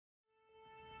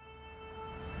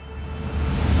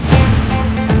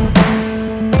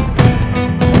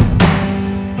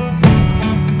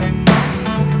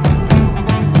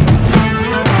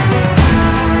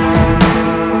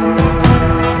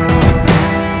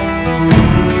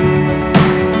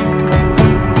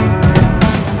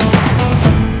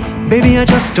I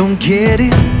just don't get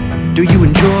it. Do you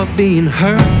enjoy being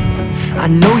hurt? I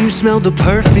know you smell the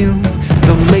perfume,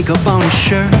 the makeup on his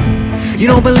shirt. You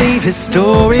don't believe his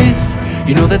stories,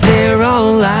 you know that they're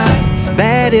all lies.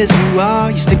 Bad as you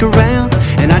are, you stick around,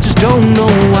 and I just don't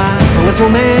know why. If I was your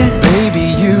man,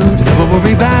 Baby, you'd never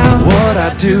worry about what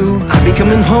I do. I'd be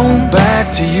coming home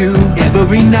Back to you,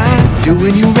 every night,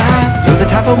 doing you right. You're the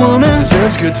type of woman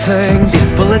deserves good things,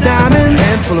 it's full of diamonds,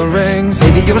 handful of rings.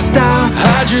 baby you're a star.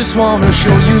 I just wanna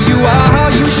show you you are how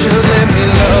you should. Let me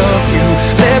love you,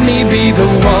 let me be the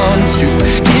one to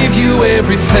give you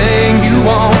everything you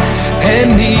want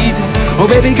and need. Oh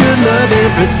baby, good love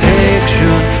and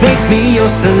protection, make me your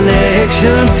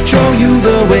selection, show you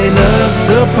the way love's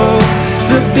supposed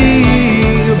to be.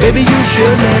 Oh baby, you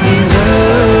should let me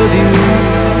love you,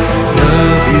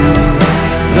 love you,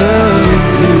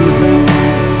 love you.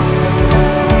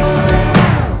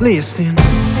 Listen,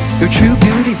 your true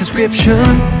beauty's description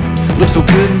looks so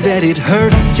good that it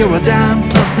hurts. You're a dime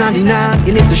plus 99,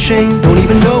 and it's a shame, don't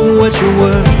even know what you're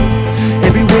worth.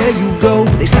 Everywhere you go,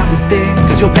 they stop and stare,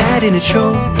 cause you're bad and it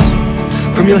shows.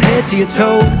 From your head to your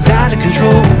toes, out of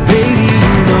control. Baby,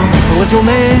 you know, if I was your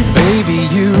man, Baby,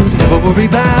 you'd never worry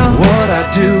about what I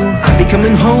do. I'd be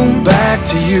coming home Back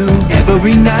to you,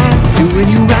 every night, doing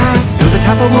you right. You're the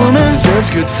type of woman deserves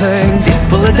good things, it's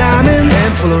full of diamonds,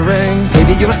 handful of rings.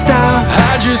 baby you're a star.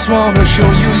 I just wanna show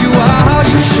you you are how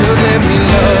you should. Let me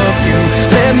love you,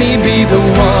 let me be the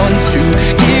one to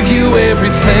give you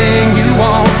everything you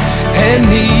want and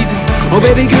need. Oh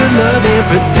baby, good love and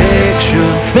protection,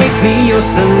 make me your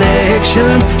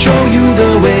selection, show you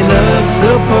the way love's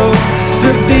supposed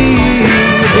to be.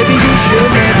 Baby, you should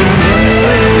let me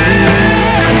love you,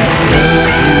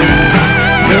 love you,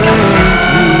 love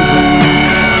you.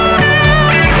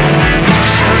 You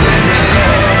should let me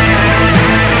love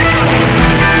you,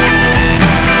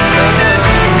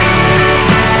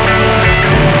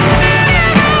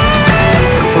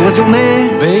 If I was your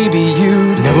man, baby,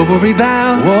 you'd never worry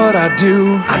about what I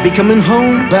do. I'd be coming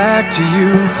home Back to you,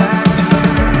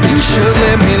 you should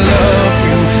let me love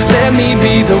you, let me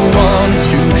be the one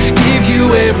to give you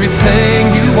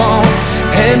everything you want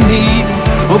and need.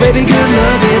 Oh baby, good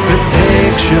love and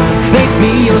protection, make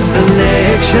me your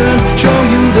selection, show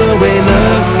you the way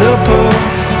love's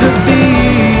supposed to be.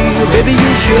 Oh baby,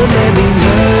 you should let me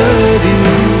love you,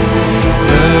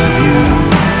 love you,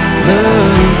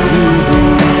 love you.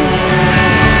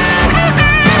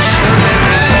 You should let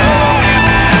me love you,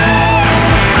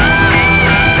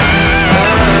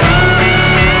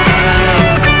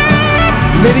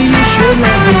 Maybe you should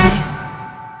let me